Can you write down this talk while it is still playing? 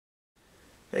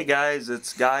Hey guys,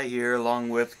 it's Guy here along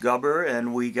with Gubber,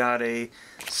 and we got a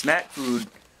snack food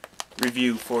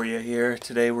review for you here.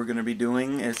 Today we're going to be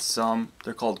doing,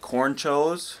 they're called Corn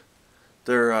Chos.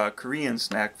 They're Korean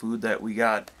snack food that we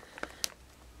got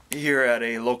here at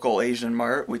a local Asian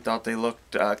mart. We thought they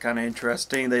looked kind of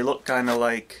interesting. They look kind of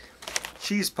like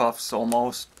cheese puffs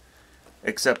almost,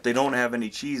 except they don't have any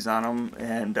cheese on them,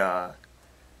 and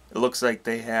it looks like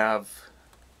they have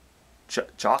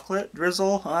chocolate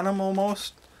drizzle on them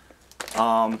almost.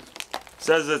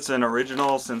 Says it's an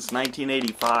original since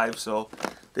 1985, so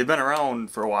they've been around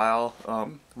for a while.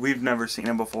 We've never seen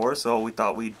them before, so we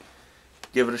thought we'd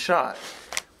give it a shot.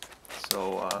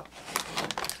 So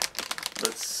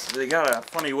they got a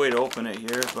funny way to open it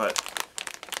here, but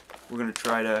we're gonna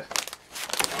try to,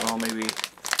 well, maybe,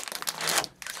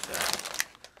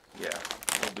 yeah,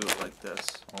 we'll do it like this.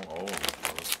 Oh,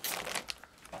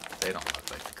 they don't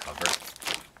look like the cover.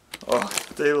 Oh,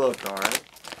 they look alright.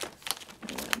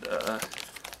 And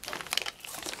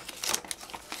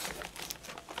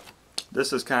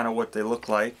this is kind of what they look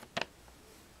like.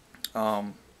 I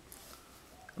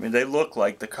mean, they look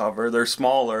like the cover. They're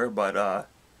smaller, but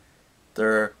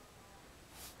they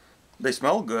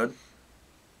smell good.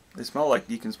 They smell like,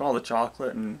 you can smell the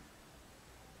chocolate, and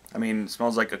I mean, it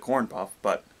smells like a corn puff,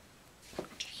 but,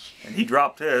 and he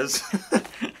dropped his.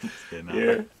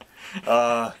 Here.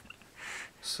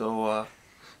 What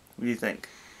do you think?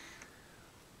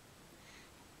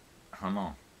 I don't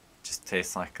know. Just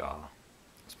tastes like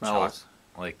Smells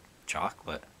like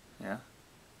chocolate. Yeah.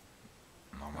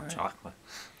 Normal right. chocolate.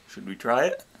 Should we try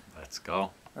it? Let's go.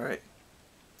 All right.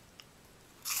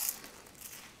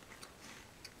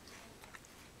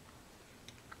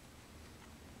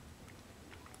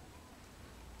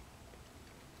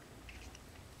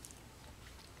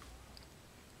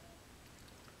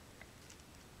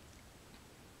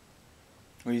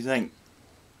 What do you think?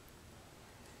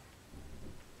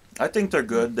 I think they're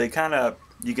good. They kind of,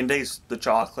 you can taste the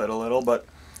chocolate a little, but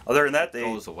other than that, they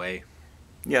goes away.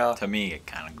 Yeah. To me, it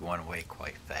kind of went away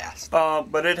quite fast.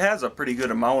 But it has a pretty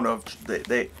good amount of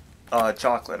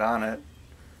chocolate on it.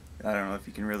 I don't know if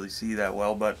you can really see that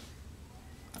well, but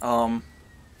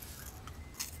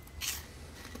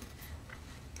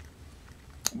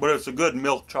it's a good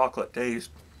milk chocolate taste.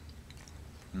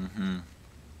 Mm-hmm.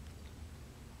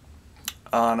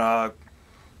 On a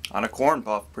corn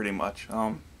puff, pretty much.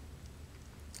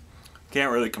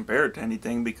 Can't really compare it to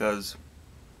anything because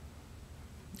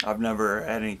I've never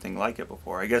had anything like it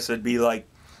before. I guess it'd be like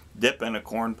dipping a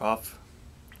corn puff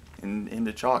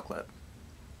into chocolate.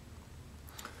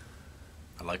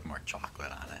 I like more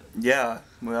chocolate on it. Yeah,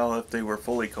 well, if they were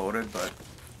fully coated, but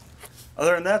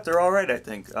other than that, they're alright, I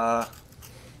think.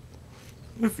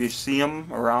 If you see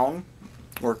them around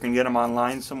or can get them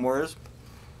online somewhere,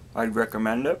 I'd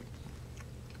recommend it.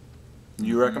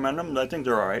 You recommend them? I think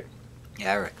they're alright.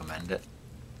 Yeah, I recommend it.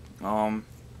 So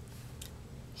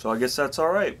I guess that's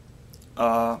alright.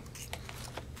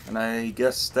 And I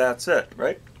guess that's it,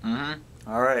 right? Mm-hmm.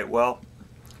 Alright, well,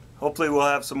 hopefully we'll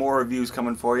have some more reviews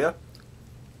coming for you.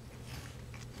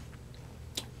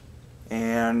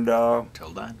 And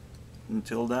Until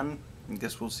then, I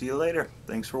guess we'll see you later.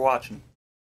 Thanks for watching.